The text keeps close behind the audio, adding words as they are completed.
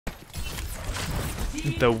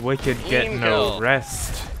The wicked get no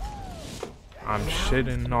rest. I'm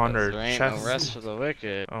shitting on her There ain't chest. no rest for the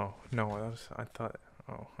wicked. Oh no, that was, I thought.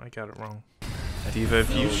 Oh, I got it wrong. Diva,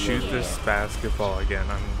 if you shoot this basketball again,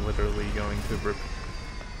 I'm literally going to rip.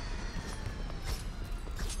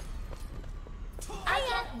 I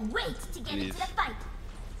can't wait to get into the fight.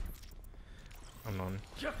 I'm on.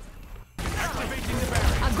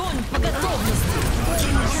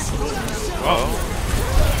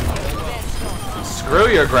 Screw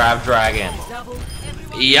your Grav Dragon.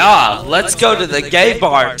 Yeah, let's go to the gay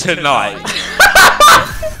bar tonight.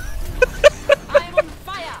 I'm on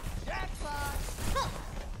fire.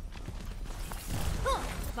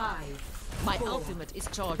 My ultimate is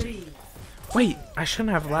charging. Wait, I shouldn't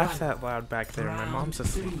have laughed that loud back there. My mom's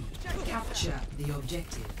asleep. Capture the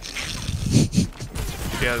objective.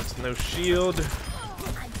 She has no shield.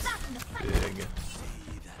 Big.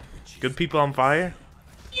 Good people on fire?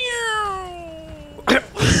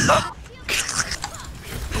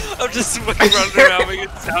 I'm just running around making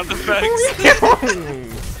sound effects.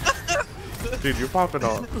 Dude, you're popping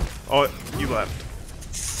off. Oh, you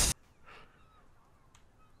left.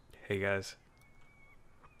 Hey guys.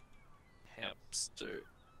 Hamster.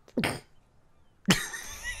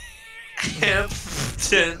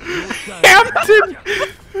 Hampton. Hampton!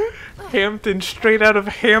 Hampton, straight out of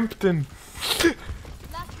Hampton.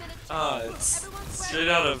 It's straight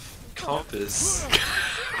out of Compass.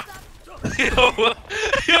 Yo,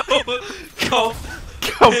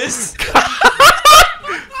 Compass.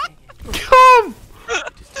 Come!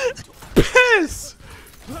 Piss!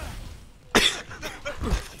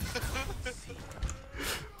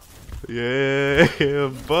 Yeah,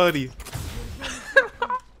 buddy.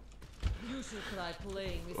 You should try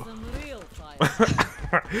playing with some real fire.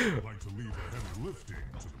 I'd like to leave the heavy lifting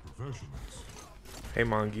to the professionals. Hey,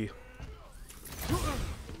 Mongi.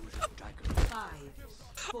 5,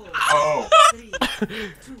 4, Oh. 3,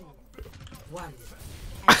 2, 1.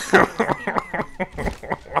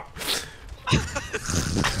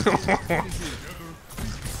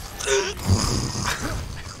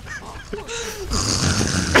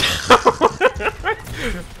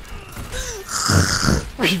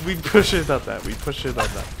 we push it on that. We push it on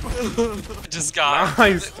that. Just got.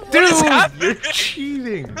 Nice, dude. You're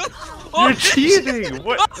cheating. You're cheating.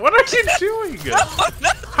 What are you doing?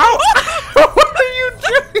 How? What are you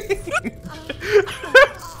doing?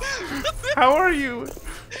 How are you?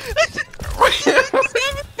 What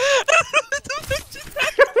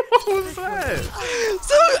was that?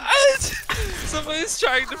 Somebody's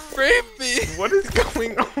trying to frame me. What is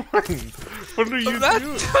going on? What are you I'm not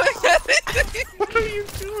doing? doing anything. What are you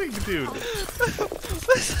doing, dude?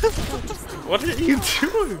 What are you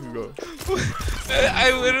doing?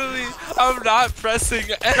 I'm not pressing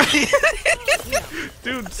anything.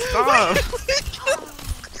 Dude, stop.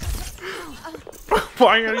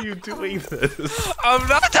 Why are you doing this? I'm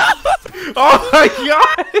not. Oh my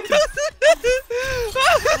god!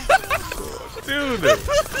 Dude!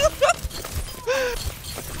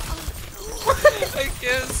 I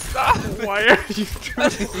can't stop. Why are you doing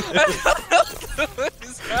this? What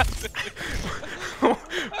is happening?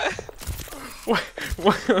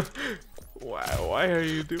 Why are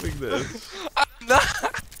you doing this? I'm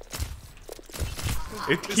not.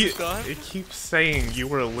 It keeps saying you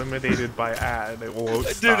were eliminated by ad. It won't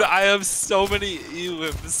stop. Dude, I have so many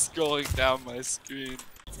elims scrolling down my screen.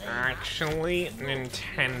 Actually,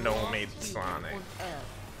 Nintendo made Sonic.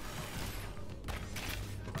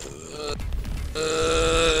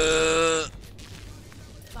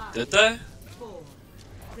 Did they? 4,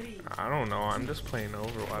 3, I don't know. I'm just playing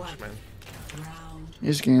Overwatch, man. round.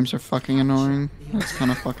 These games are fucking annoying. It's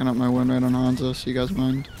kind of fucking up my win rate on Hanzo, so you guys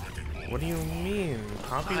mind. What do you mean?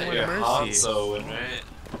 Poppy win Yeah, Mercy. Hanzo win, right?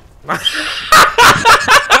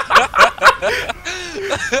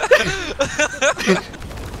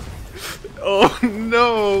 Oh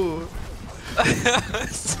no!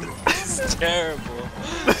 It's terrible.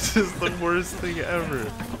 This is the worst thing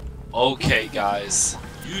ever. Okay, guys.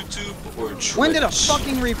 YouTube or Twitch? When did a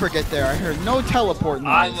fucking Reaper get there? I heard no teleport noise.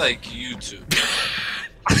 I like YouTube.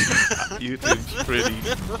 YouTube's pretty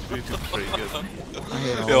good. I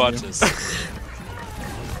hate all Yo, of watch you. this.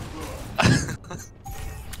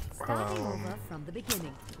 Starting over from the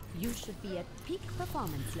beginning. You should be at peak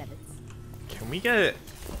performance levels. Can we get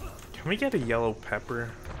a yellow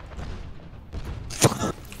pepper?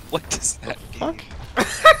 What does that mean? Fuck.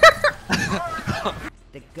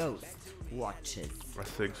 The ghost watches. My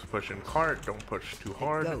thing's pushing cart. Don't push too The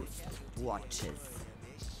hard. ghost watches.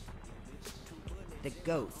 The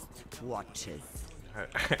ghost watches.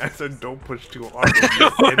 I said don't push too hard.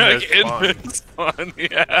 In this It's fun,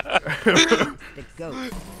 yeah. The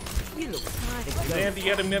ghost. You look the Andy,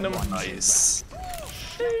 get him, get him. Nice.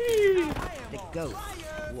 The ghost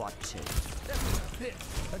watches.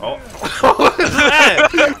 Oh. What is that?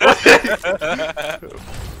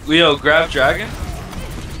 Leo, grab dragon.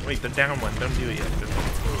 Wait, the down one. Don't do it yet.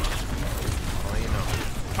 Oh, you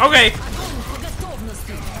know. Okay.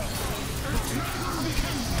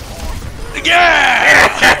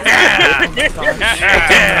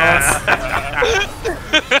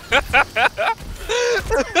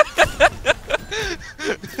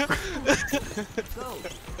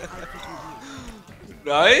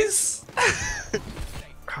 Nice.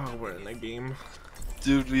 Oh, we're in the game.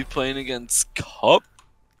 Dude, we playing against Cup?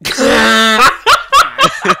 Cup?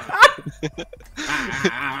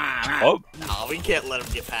 Oh, we can't let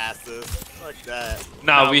him get past this. Fuck that.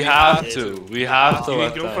 Nah, we have to. We have to You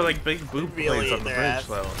let can go them. for like big boob Really plays on the their bridge ass.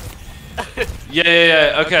 though.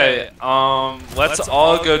 Yeah. Okay. Let's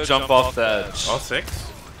all go jump off the edge. All six?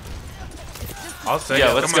 All six?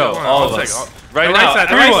 Yeah, let's Come on, go. come on, All of six. us. The Right right now. side,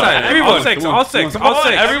 the Everyone. right side. Everyone. All six, all six, all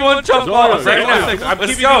six. Everyone jump All off. six, all six. I'm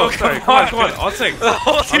Let's keeping go. you sorry. Come on. Come on, all six.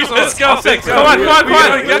 Let's go. All six. Come on, come on, come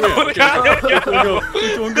on. Go.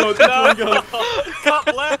 Which one goes? Which one goes? Cup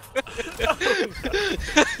left.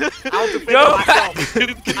 I'll defend Go.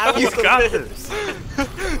 myself. I will He's got defend. this.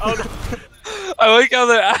 Oh, no. I like how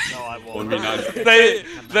No, I won't.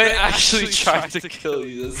 they actually tried to kill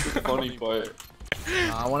you. This is the funny part.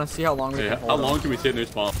 I want to see how long we can hold How long can we sit in their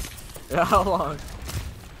spawn? Yeah, how long?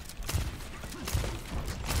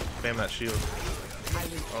 Damn that shield.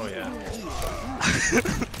 Oh yeah.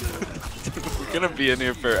 We're gonna be in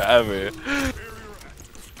here forever.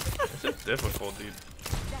 This is difficult, dude.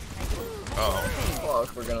 Uh oh.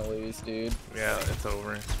 Fuck, we're gonna lose, dude. Yeah, it's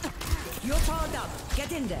over. You're powered up.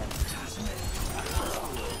 Get in there.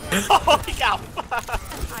 Oh, he got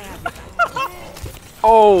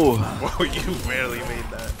Oh! Whoa, you barely made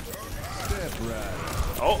that.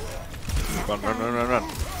 Oh! Run.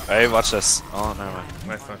 Hey, watch this. Oh, never mind.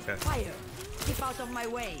 Nice, okay. Fire. Keep out of my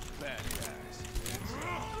way.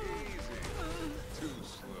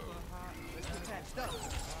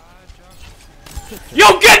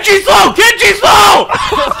 Yo, Genji slow! Genji slow!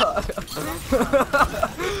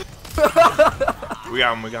 we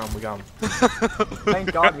got him, we got him, we got him.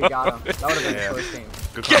 Thank God we got him. That would have been Yeah. the first game.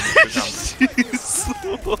 Good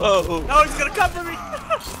combo, Whoa. No, he's gonna come for me.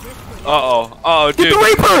 Uh-oh. Oh, dude.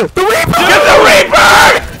 Reaper! The Reaper! Get the Reaper!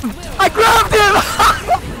 I grabbed him!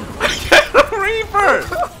 Get the Reaper!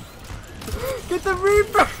 Get the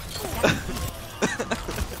Reaper!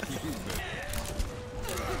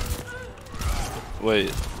 Wait.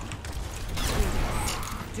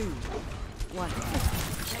 2, 1.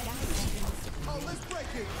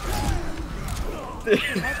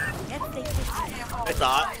 I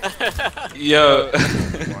thought. Yo.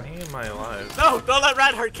 Why am I alive? No, don't let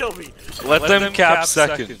Reinhardt kill me. Let them cap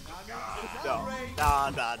second. No.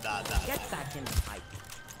 Nah. Get back in the fight.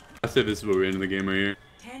 I said this is where we're in the game right here.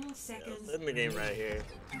 10 seconds. In the game right here.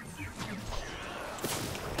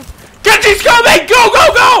 Genji's coming! Go,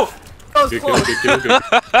 go, go! Good kill.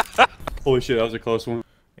 Holy shit, that was a close one.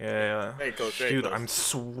 Yeah. Hey, Coach. Hey, Dude, Coach. I'm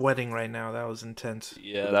sweating right now. That was intense.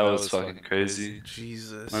 Yeah, that was fucking crazy.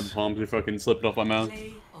 Jesus. My palms are fucking slipped off my mouth.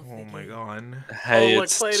 Play of Oh the my game. god. Hey, Oh, look,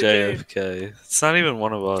 it's play the game. JFK. It's not even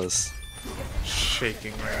one of us.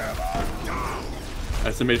 Shaking right now.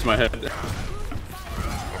 I submitted my head.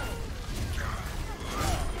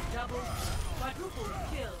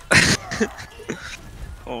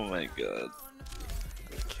 Oh my god.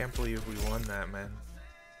 Can't believe we won that, man.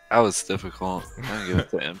 That was difficult. I'm gonna give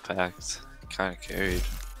it the impact. Kinda carried.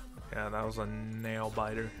 Yeah, that was a nail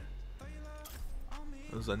biter.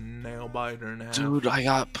 It was a nail biter and a half. Dude, I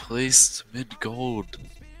got placed mid gold.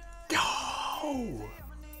 Go!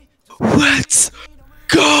 Let's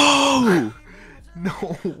go!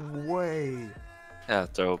 No way! Yeah,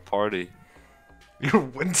 throw a party. Your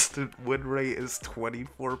Winston win rate is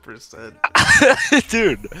 24%.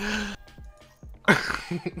 Dude.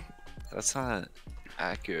 That's not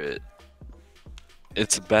accurate.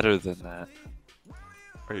 It's better than that.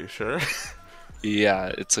 Are you sure? Yeah,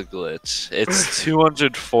 it's a glitch. It's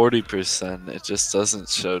 240%. It just doesn't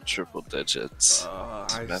show triple digits.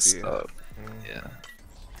 It's I messed see. up. Yeah.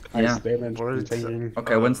 Yeah. Words-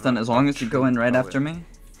 Okay, Winston, as long as you go in right after me,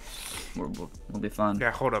 we'll be fine.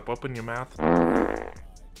 Yeah, hold up. Open your mouth.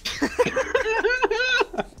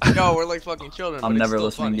 No, we're like fucking children. I'm but never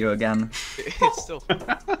it's still listening to you again. funny. It's still funny.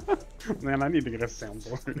 Man, I need to get a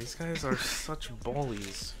soundboard. These guys are such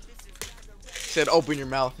bullies. Said open your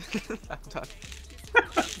mouth. I'm done.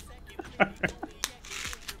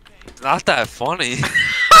 Not that funny.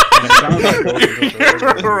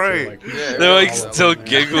 Right. Yeah, They're like still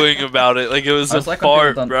giggling about it like it was I a was like when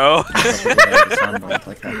fart, people bro.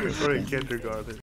 don't- Right, kindergarten.